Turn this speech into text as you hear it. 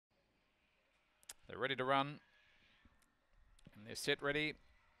They're ready to run. And they're set ready.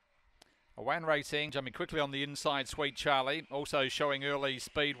 Away and racing, jumping quickly on the inside, Sweet Charlie. Also showing early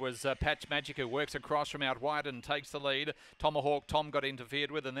speed was Patch Magic, who works across from out wide and takes the lead. Tomahawk Tom got interfered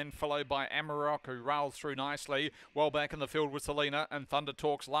with, and then followed by Amarok, who rails through nicely. Well back in the field with Selena, and Thunder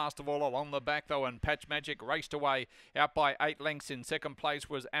Talks last of all along the back though, and Patch Magic raced away. Out by 8 lengths. In second place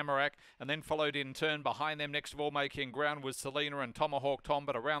was Amarok, and then followed in turn behind them. Next of all making ground was Selena and Tomahawk Tom,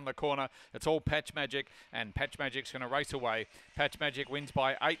 but around the corner it's all Patch Magic, and Patch Magic's going to race away. Patch Magic wins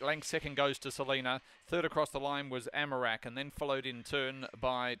by 8 lengths. Second goes to Selena. Third across the line was Amarok, and then followed in turn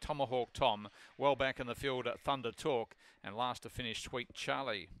by Tomahawk Tom. Well back in the field, Thunder Talk, and last to finish, Sweet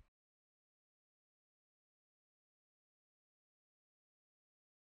Charlie.